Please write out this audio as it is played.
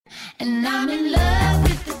And I'm in love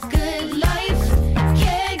with the good life.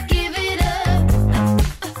 Can't give it up.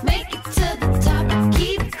 Make it to the top.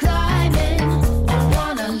 Keep climbing. I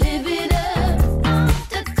wanna live it up.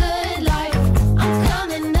 The good life. I'm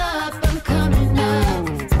coming up. I'm coming up.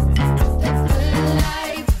 The good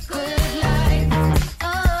life. Good life.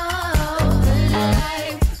 Oh, good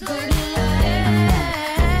life. Good life.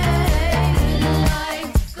 Good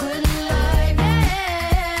life. Good life.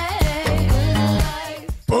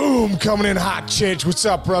 Boom, coming in hot, Chinch. What's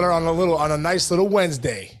up, brother? On a nice little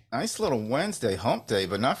Wednesday. Nice little Wednesday hump day,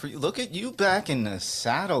 but not for you. Look at you back in the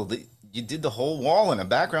saddle. You did the whole wall and the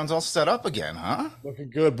background's all set up again, huh? Looking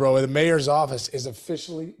good, bro. The mayor's office is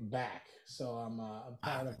officially back, so I'm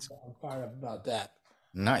fired up about that.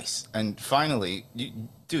 Nice. And finally,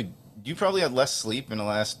 you probably had less sleep in the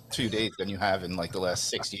last 2 days than you have in like the last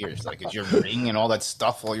 6 years. Like, is your ring and all that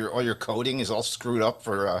stuff, all your coding is all screwed up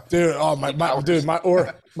for Dude, oh my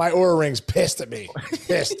Oura ring's pissed at me.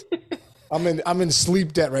 Pissed. I'm in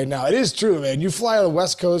sleep debt right now. It is true, man. You fly on the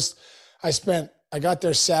West Coast. I got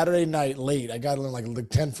there Saturday night late. I got in like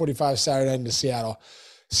 10:45 Saturday night into Seattle.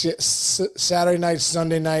 Saturday night,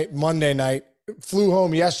 Sunday night, Monday night. Flew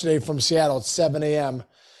home yesterday from Seattle at 7 a.m.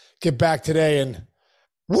 Get back today and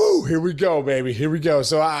woo, here we go, baby. Here we go.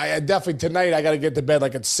 So I definitely tonight I got to get to bed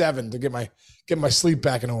like at 7 to get my sleep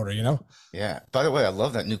back in order, you know? Yeah. By the way, I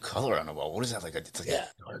love that new color on the wall. What is that? It's like a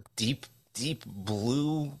dark, deep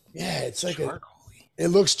blue. Yeah, it's like charcoal-y. it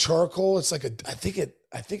looks charcoal. It's like I think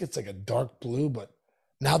it's like a dark blue, but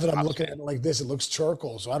now that I'm looking at it like this, it looks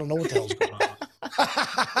charcoal. So I don't know what the hell's going on.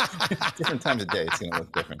 Different times of day, it's gonna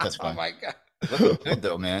look different. That's fine. Oh my God. Looking good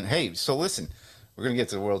though, man. Hey, so listen, we're gonna get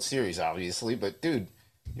to the World Series, obviously, but dude,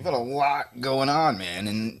 you've got a lot going on, man.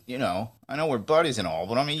 And I know we're buddies and all,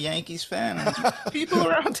 but I'm a Yankees fan. And people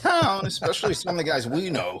around town, especially some of the guys we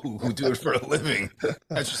know who do it for a living,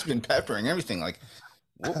 have just been peppering everything. Like,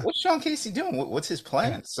 what's Sean Casey doing? What's his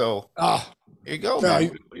plan? So, here you go, man.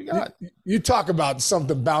 What do you got? You talk about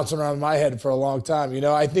something bouncing around my head for a long time.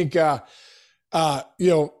 I think, Booney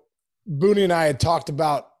and I had talked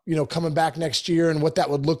about, coming back next year and what that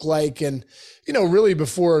would look like. And, really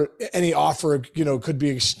before any offer, could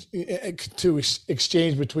be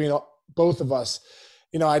exchanged between both of us,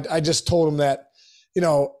 I just told him that,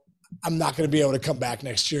 I'm not going to be able to come back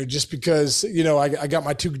next year just because, I got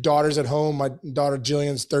my 2 daughters at home. My daughter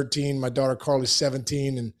Jillian's 13, my daughter Carly's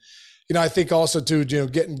 17. And, I think also too,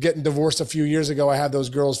 getting divorced a few years ago, I had those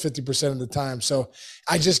girls 50% of the time. So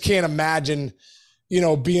I just can't imagine,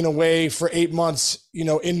 being away for 8 months,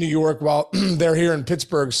 in New York while they're here in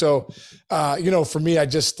Pittsburgh. So, for me, I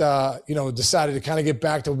just, decided to kind of get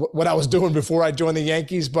back to what I was doing before I joined the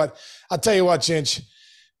Yankees. But I'll tell you what, Chinch,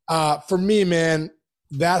 for me, man,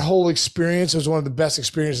 that whole experience was one of the best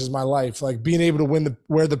experiences of my life. Like being able to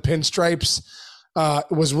wear the pinstripes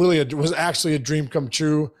was actually a dream come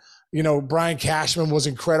true. Brian Cashman was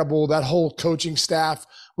incredible. That whole coaching staff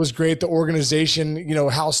was great. The organization,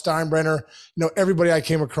 Hal Steinbrenner, everybody I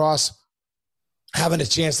came across having a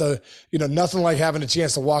chance to, nothing like having a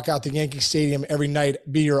chance to walk out to Yankee Stadium every night,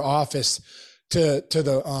 be your office to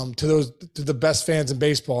the best fans in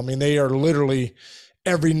baseball. I mean, they are literally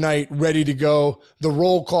every night ready to go. The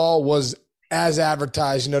roll call was as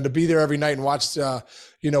advertised, to be there every night and watch the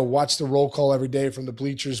roll call every day from the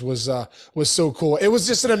bleachers was so cool. It was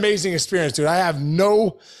just an amazing experience, dude. I have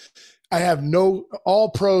no all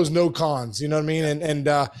pros, no cons, you know what I mean? And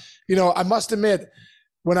I must admit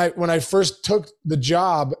when I first took the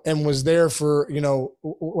job and was there for,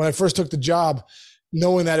 when I first took the job,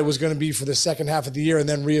 knowing that it was going to be for the second half of the year and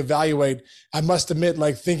then reevaluate, I must admit,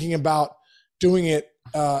 like thinking about doing it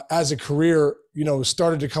as a career,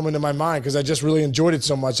 started to come into my mind because I just really enjoyed it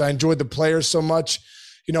so much. I enjoyed the players so much.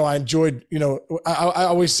 I enjoyed, I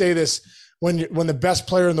always say this, when the best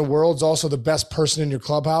player in the world is also the best person in your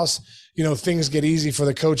clubhouse, things get easy for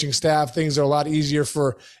the coaching staff. Things are a lot easier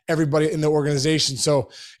for everybody in the organization. So,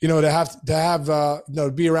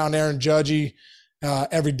 to be around Aaron Judge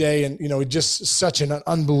every day and, just such an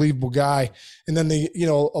unbelievable guy. And then a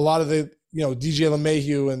lot of the, DJ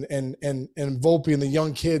LeMahieu and Volpe and the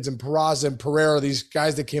young kids and Peraza and Pereira, these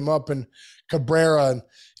guys that came up and Cabrera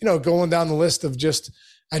and, going down the list of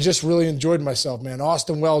I just really enjoyed myself, man.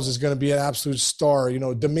 Austin Wells is going to be an absolute star.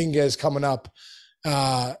 Dominguez coming up.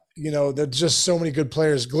 There's just so many good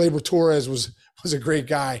players. Gleyber Torres was a great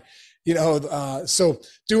guy. So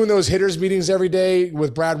doing those hitters meetings every day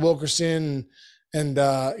with Brad Wilkerson and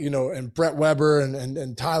Brett Weber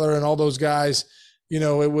and Tyler and all those guys,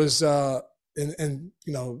 it was it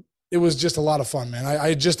was just a lot of fun, man.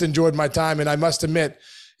 I just enjoyed my time, and I must admit,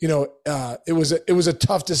 it was a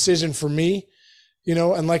tough decision for me,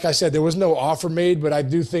 and like I said, there was no offer made, but I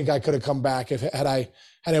do think I could have come back if had I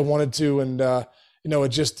wanted to. And that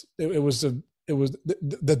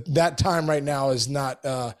time right now is not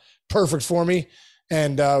perfect for me.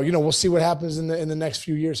 And we'll see what happens in the next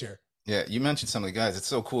few years here. Yeah, you mentioned some of the guys. It's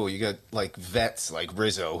so cool. You got like vets like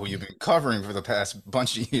Rizzo, who you've been covering for the past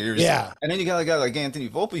bunch of years. Yeah. And then you got a guy like Anthony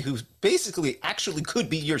Volpe, who basically actually could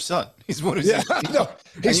be your son. He's one of his. No,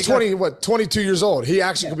 he's 22 years old. He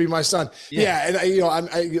actually could be my son. Yeah.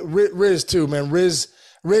 And Riz too, man. Riz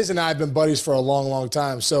and I have been buddies for a long, long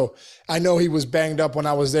time. So I know he was banged up when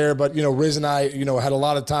I was there, but Riz and I, had a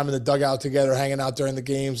lot of time in the dugout together, hanging out during the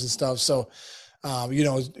games and stuff. So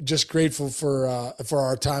just grateful for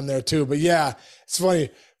our time there too. But yeah, it's funny,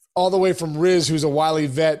 all the way from Riz, who's a wily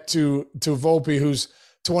vet, to Volpe, who's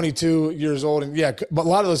 22 years old. And yeah, but a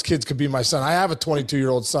lot of those kids could be my son. I have a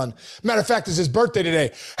 22-year-old son. Matter of fact, it's his birthday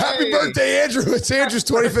today. Happy birthday, Andrew. It's Andrew's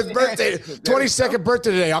 25th birthday, 22nd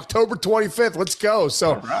birthday today, October 25th. Let's go.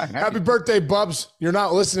 So happy birthday, Bubs. You're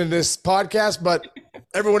not listening to this podcast, but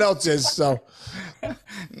everyone else is. So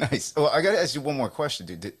nice. Well, I got to ask you one more question,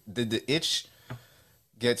 dude. Did the itch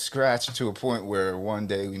get scratched to a point where one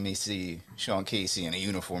day we may see Sean Casey in a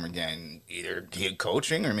uniform again, either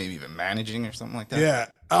coaching or maybe even managing or something like that? Yeah.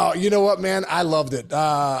 Oh, you know what, man? I loved it.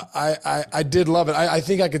 I did love it. I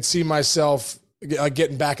think I could see myself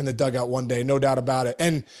getting back in the dugout one day, no doubt about it.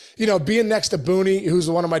 And, being next to Booney, who's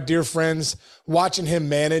one of my dear friends, watching him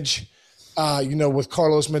manage, with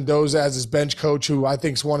Carlos Mendoza as his bench coach, who I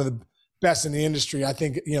think is one of the best in the industry. I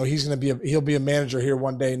think, he'll be a manager here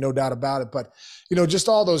one day, no doubt about it. But, just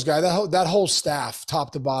all those guys, that whole staff,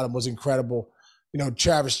 top to bottom, was incredible.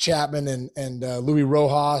 Travis Chapman and Louis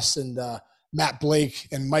Rojas and Matt Blake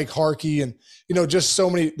and Mike Harkey and, just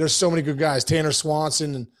there's so many good guys, Tanner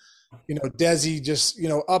Swanson and, Desi, just,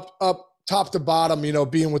 up top to bottom,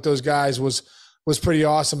 being with those guys was pretty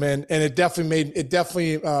awesome. And it definitely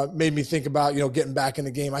made me think about, getting back in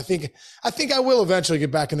the game. I think I will eventually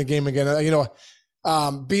get back in the game again.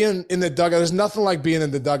 Being in the dugout, there's nothing like being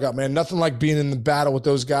in the dugout, man. Nothing like being in the battle with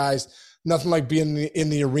those guys. Nothing like being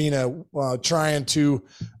in the arena, trying to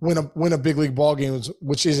win a big league ball game,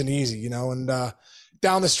 which isn't easy, And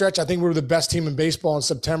down the stretch, I think we were the best team in baseball in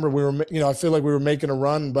September. We were, I feel like we were making a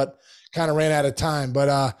run, but kind of ran out of time.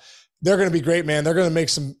 But they're going to be great, man. They're going to make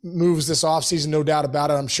some moves this offseason, no doubt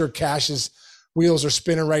about it. I'm sure Cash's wheels are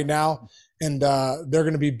spinning right now. And they're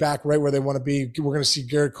going to be back right where they want to be. We're going to see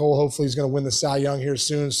Garrett Cole. Hopefully he's going to win the Cy Young here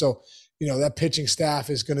soon. So, that pitching staff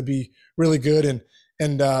is going to be really good. And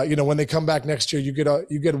when they come back next year, you get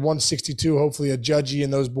 162, hopefully a Judgy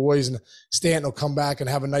and those boys, and Stanton will come back and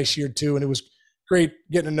have a nice year too. And it was great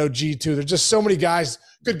getting to know G too. There's just so many guys,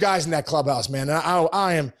 good guys in that clubhouse, man. And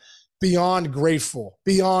I am beyond grateful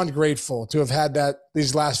to have had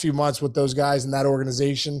these last few months with those guys in that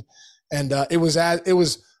organization. And it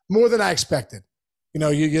was more than I expected.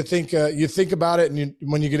 You think about it, and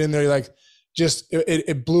when you get in there, you're like,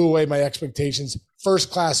 it blew away my expectations.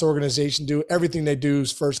 First class organization, everything they do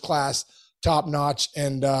is first class, top notch,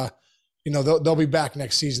 and they'll be back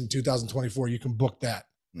next season, 2024. You can book that.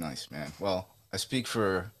 Nice, man. Well, I speak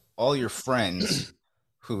for all your friends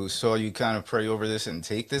who saw you kind of pray over this and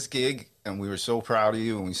take this gig, and we were so proud of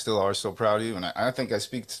you, and we still are so proud of you. And I think I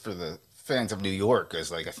speak for the fans of New York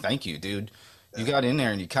as like a thank you, dude. You got in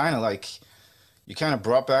there and you kind of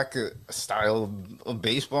brought back a style of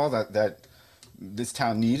baseball that this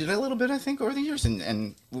town needed a little bit, I think, over the years.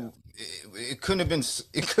 And it couldn't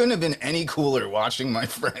have been any cooler watching my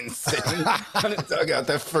friends sitting on a dugout,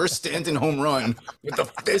 that first Stanton home run with the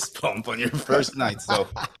fist pump on your first night. So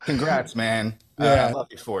congrats, man. Yeah. I love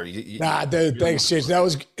you for it. Dude, thanks, Chase. That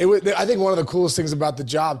was I think one of the coolest things about the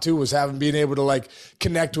job too was being able to like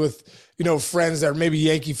connect with, friends that are maybe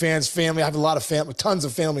Yankee fans, family. I have a lot of family, tons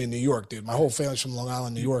of family in New York, dude. My whole family's from Long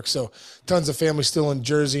Island, New York. So tons of family still in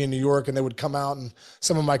Jersey and New York, and they would come out, and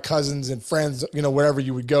some of my cousins and friends, wherever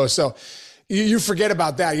you would go. So you forget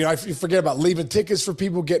about that. You forget about leaving tickets for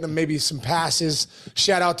people, getting them maybe some passes.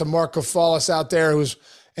 Shout out to Mark Kafalis out there,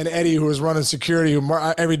 and Eddie, who was running security,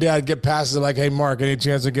 every day I'd get passes. I'm like, hey, Mark, any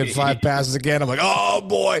chance to get 5 passes again? I'm like, oh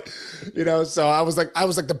boy, So I was like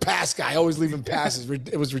the pass guy, always leaving passes.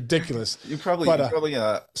 It was ridiculous. You probably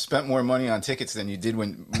spent more money on tickets than you did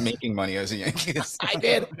when making money as a Yankees. I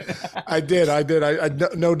did. I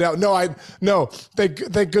no doubt. No. Thank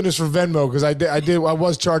goodness for Venmo, because I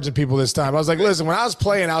was charging people this time. I was like, listen, when I was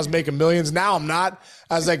playing, I was making millions. Now I'm not.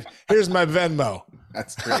 I was like, here's my Venmo.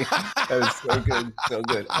 That's great. That was so good. So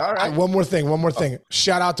good. All right. One more thing.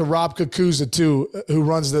 Shout out to Rob Kakuza too, who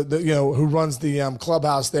runs the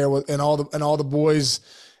clubhouse there and all the boys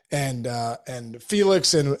and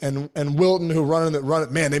Felix and Wilton who run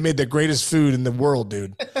it. Man, they made the greatest food in the world,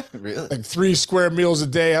 dude. Really? Like 3 square meals a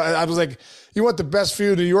day. I was like, you want the best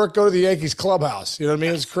food in New York? Go to the Yankees clubhouse. You know what I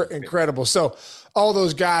mean? It's incredible. So all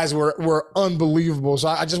those guys were unbelievable. So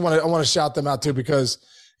I want to shout them out too, because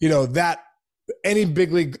that any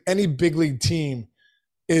big league team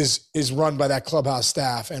is run by that clubhouse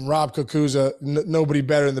staff, and Rob Kukuza, nobody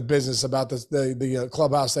better in the business about the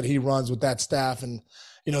clubhouse that he runs with that staff, and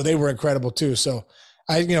they were incredible too. So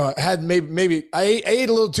I had maybe I ate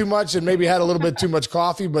a little too much and maybe had a little bit too much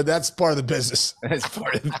coffee, but that's part of the business. That's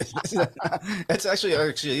part of the business. That's actually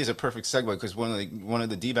is a perfect segue, because one of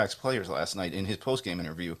the D-backs players last night in his post-game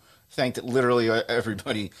interview thanked literally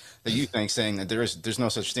everybody that you thank, saying that there's no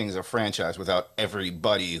such thing as a franchise without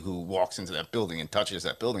everybody who walks into that building and touches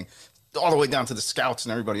that building, all the way down to the scouts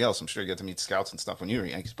and everybody else. I'm sure you get to meet scouts and stuff when you were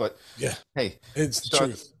Yankees, but yeah, hey, it's the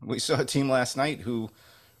truth. We saw a team last night who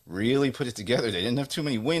really put it together. They didn't have too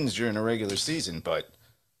many wins during the regular season, but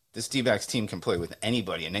this D-backs team can play with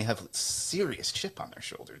anybody, and they have serious chip on their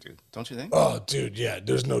shoulder, dude. Don't you think? Oh, dude, yeah,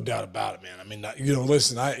 there's no doubt about it, man. I mean,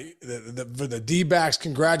 listen, for the D-backs,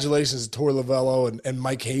 congratulations to Torey Lovello and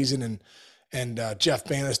Mike Hazen and Jeff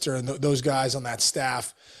Bannister and those guys on that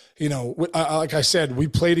staff. Like I said, we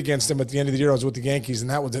played against them at the end of the year. I was with the Yankees,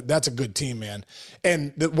 and that's a good team, man.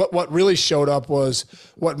 And what really showed up was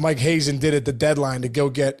what Mike Hazen did at the deadline to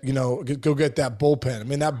go get that bullpen. I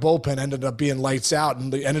mean, that bullpen ended up being lights out,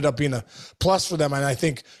 and they ended up being a plus for them. And I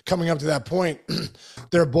think coming up to that point,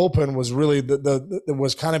 their bullpen was really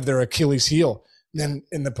was kind of their Achilles heel. And then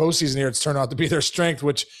in the postseason here, it's turned out to be their strength,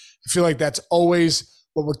 which I feel like that's always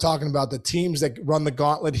what we're talking about. The teams that run the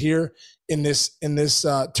gauntlet here in this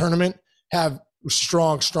tournament have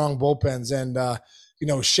strong bullpens, and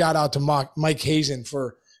shout out to Mike Hazen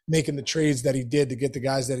for making the trades that he did to get the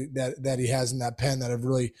guys that he has in that pen that have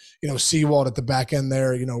really Seawald at the back end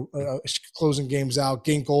there, closing games out,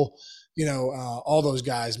 Ginkle, all those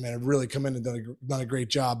guys, man, have really come in and done a great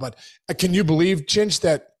job. But can you believe, Chinch,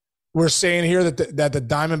 that we're saying here that the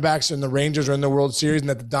Diamondbacks and the Rangers are in the World Series, and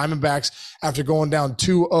that the Diamondbacks, after going down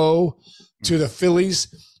 2-0 to the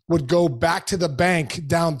Phillies, would go back to the bank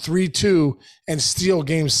down 3-2 and steal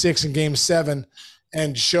Game 6 and Game 7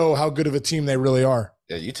 and show how good of a team they really are.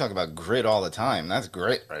 Yeah, you talk about grit all the time. That's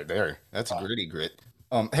grit right there. That's gritty grit.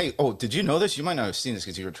 Hey, did you know this? You might not have seen this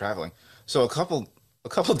because you were traveling. So a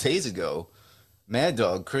couple days ago, Mad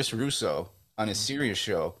Dog Chris Russo on his Sirius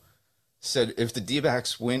show said if the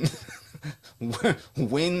D-backs win the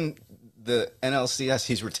NLCS,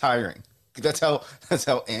 he's retiring. That's how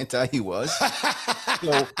anti he was.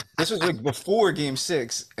 So this was like before Game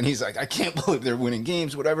 6, and he's like, I can't believe they're winning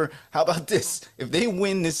games, whatever. How about this? If they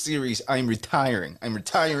win this series, I'm retiring. I'm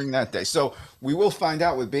retiring that day. So we will find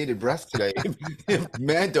out with bated breath today if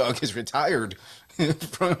Mad Dog is retired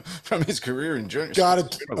from his career in journalism.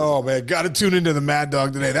 Got to tune into the Mad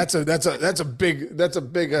Dog today. That's a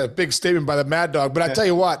big statement by the Mad Dog. But I tell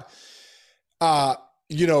you what, Torey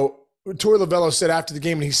Lovello said after the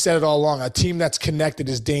game, and he said it all along, a team that's connected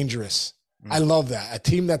is dangerous. I love that. A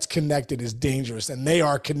team that's connected is dangerous, and they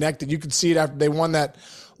are connected. You could see it after they won that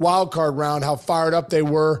wild card round, how fired up they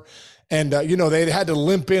were. And, they had to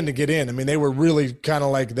limp in to get in. I mean, they were really kind of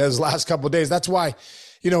like those last couple of days. That's why,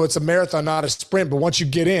 it's a marathon, not a sprint. But once you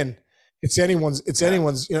get in, it's anyone's,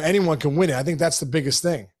 anyone can win it. I think that's the biggest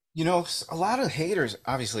thing. A lot of haters,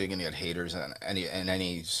 obviously you're going to get haters in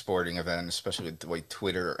any sporting event, especially with the way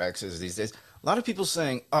Twitter or X is these days. A lot of people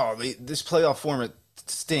saying, this playoff format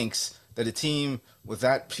stinks, that a team with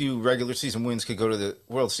that few regular season wins could go to the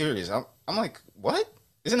World Series. I'm like, what?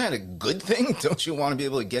 Isn't that a good thing? Don't you want to be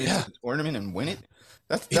able to get into the tournament and win it?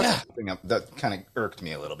 That's the thing that kind of irked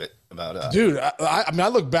me a little bit about. Dude, I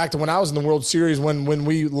look back to when I was in the World Series when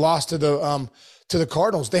we lost to the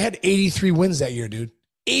Cardinals. They had 83 wins that year, dude.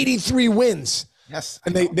 83 wins. Yes.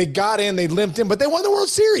 And they got in, they limped in, but they won the World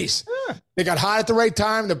Series. Yeah. They got hot at the right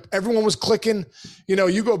time. Everyone was clicking.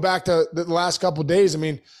 You go back to the last couple of days. I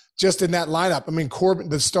mean, just in that lineup, Corbin,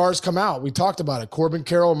 the stars come out. We talked about it. Corbin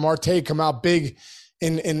Carroll and Marte come out big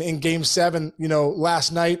in Game 7,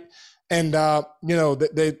 last night. And, Brandon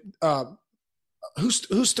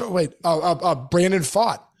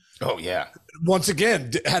Pfaadt. Oh, yeah. Once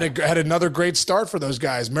again, had another great start for those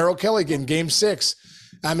guys. Merrill Kelly in Game 6.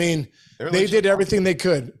 I mean, they did everything they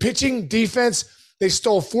could. Pitching, defense, they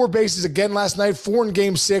stole 4 bases again last night, 4 in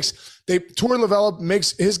Game 6. Torey Lovello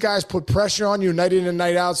makes his guys put pressure on you night in and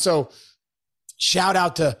night out. So shout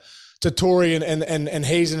out to Torey and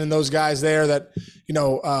Hazen and those guys there that,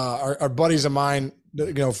 are buddies of mine,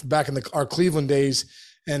 back in our Cleveland days.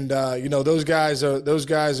 And, those guys are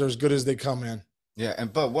as good as they come, man. Yeah,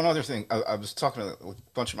 but one other thing, I was talking to a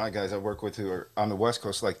bunch of my guys I work with who are on the West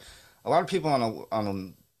Coast. Like a lot of people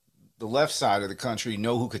on the left side of the country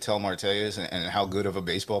know who Ketel Marte is and how good of a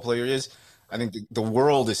baseball player he is. I think the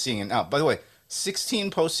world is seeing it now. By the way,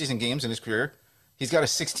 16 postseason games in his career. He's got a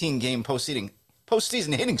 16 game postseason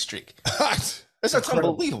hitting streak. That's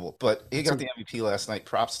unbelievable. But he got the MVP last night.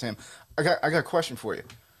 Props to him. I got a question for you.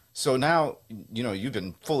 So now, you've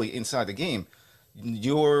been fully inside the game.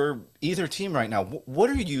 Your either team right now, what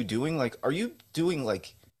are you doing? Like, are you doing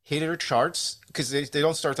like hitter charts? Because they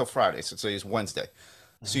don't start till Friday, so today's Wednesday.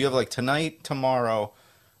 So you have like tonight, tomorrow.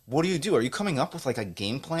 What do you do? Are you coming up with like a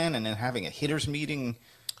game plan and then having a hitters meeting?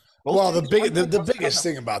 Well, the biggest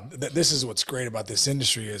thing about this is what's great about this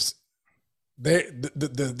industry is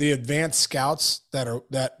the advanced scouts that are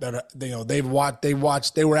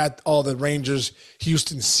they were at all the Rangers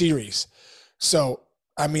Houston series. So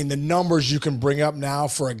I mean, the numbers you can bring up now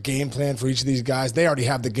for a game plan for each of these guys, they already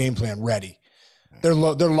have the game plan ready. They're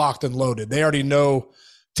locked and loaded. They already know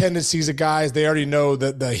tendencies of guys. They already know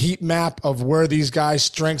the heat map of where these guys'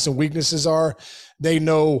 strengths and weaknesses are. They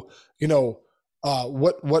know,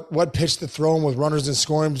 what pitch to throw him with runners in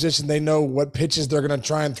scoring position. They know what pitches they're going to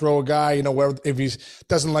try and throw a guy, where if he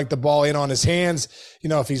doesn't like the ball in on his hands,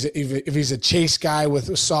 if he's a chase guy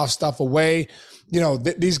with soft stuff away,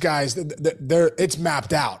 these guys, it's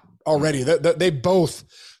mapped out already. They both,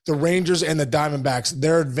 the Rangers and the Diamondbacks,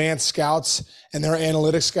 their advanced scouts and their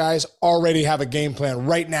analytics guys already have a game plan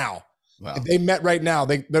right now. Wow. If they met right now,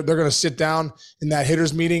 they're going to sit down in that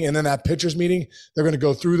hitters meeting and then that pitchers meeting. They're going to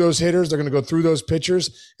go through those hitters. They're going to go through those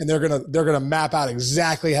pitchers, and they're going to map out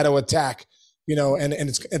exactly how to attack. And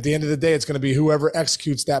it's at the end of the day, it's going to be whoever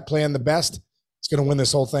executes that plan the best is going to win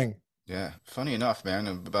this whole thing. Yeah, funny enough, man,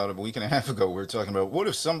 about a week and a half ago, we were talking about what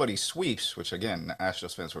if somebody sweeps, which again, the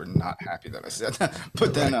Astros fans were not happy that I said that.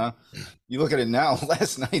 But then you look at it now,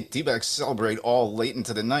 last night, D-backs celebrate all late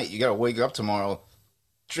into the night. You got to wake up tomorrow,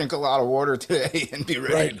 drink a lot of water today, and be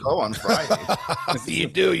ready to go on Friday. You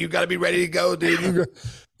do. You got to be ready to go, dude.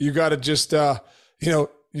 You got to just,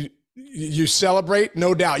 you celebrate,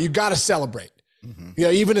 no doubt. You got to celebrate. Mm-hmm. Yeah,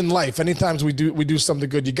 even in life, anytime we do something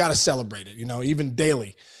good, you got to celebrate it, even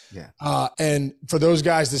daily. Yeah. And for those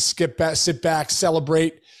guys to sit back,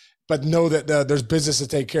 celebrate, but know that there's business to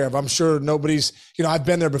take care of. I'm sure nobody's, I've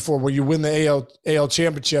been there before where you win the AL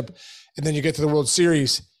championship and then you get to the World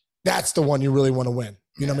Series. That's the one you really want to win.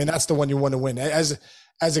 I mean, that's the one you want to win. As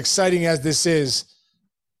exciting as this is,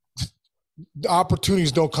 the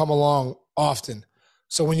opportunities don't come along often.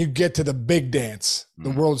 So when you get to the big dance, the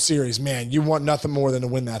World Series, man, you want nothing more than to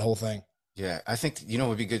win that whole thing. Yeah, I think, it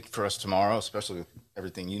would be good for us tomorrow, especially with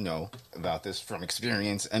everything you know about this from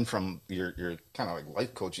experience and from your kind of like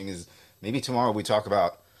life coaching, is maybe tomorrow we talk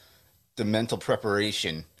about the mental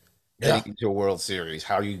preparation getting into a World Series,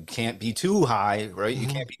 how you can't be too high, right? Mm-hmm.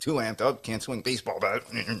 You can't be too amped up, can't swing baseball bat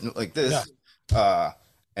like this. Yeah.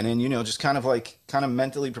 And then, just kind of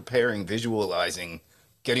mentally preparing, visualizing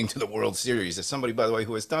getting to the World Series. As somebody, by the way,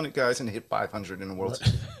 who has done it, guys, and hit 500 in the World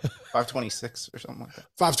Series. 526 or something like that.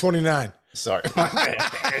 529. Sorry.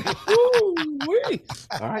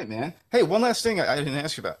 All right, man. Hey, one last thing I didn't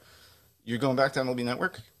ask you about. You're going back to MLB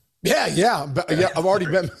Network? Yeah. I've already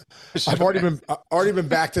been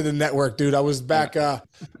back to the network, dude. I was back. Our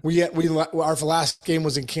last game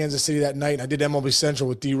was in Kansas City that night. And I did MLB Central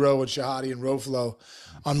with D-Row and Shahadi and Roflo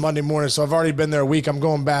on Monday morning. So I've already been there a week. I'm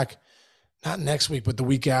going back, not next week, but the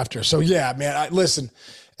week after. So yeah, man. Listen.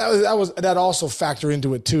 That also factor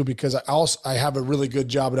into it too, because I have a really good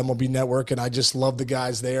job at MLB Network, and I just love the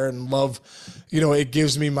guys there and love, it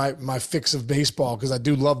gives me my fix of baseball because I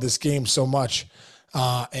do love this game so much.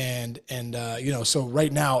 So right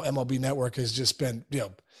now MLB Network has just been,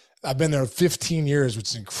 I've been there 15 years, which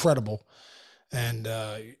is incredible. And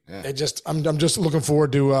I'm just looking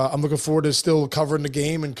forward to still covering the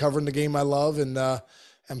game and covering the game I love, and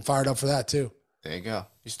I'm fired up for that too. There you go.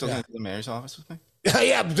 You still going to the mayor's office with me?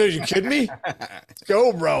 Yeah, dude, are you kidding me?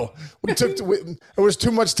 Go, bro. It was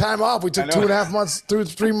too much time off. We took 2.5 months,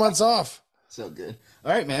 3 months off. So good.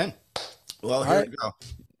 All right, man. Well, here we go.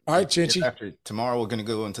 All right, Chinchy. After tomorrow, we're going to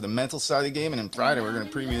go into the mental side of the game, and then Friday, we're going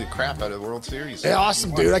to preview the crap out of the World Series. Yeah,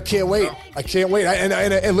 awesome, dude. I can't wait.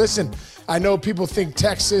 And listen, I know people think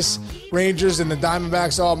Texas Rangers and the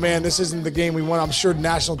Diamondbacks, oh, man, this isn't the game we want. I'm sure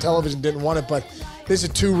national television didn't want it, but these are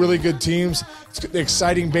two really good teams. It's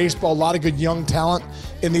exciting baseball, a lot of good young talent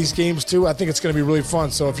in these games too. I think it's going to be really fun.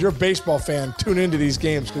 So if you're a baseball fan, tune into these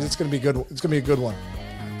games because it's going to be good. It's going to be a good one.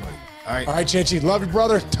 All right, Chinchy. Love you,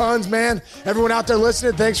 brother. Tons, man. Everyone out there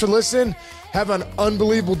listening, thanks for listening. Have an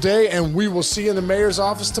unbelievable day, and we will see you in the mayor's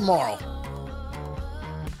office tomorrow.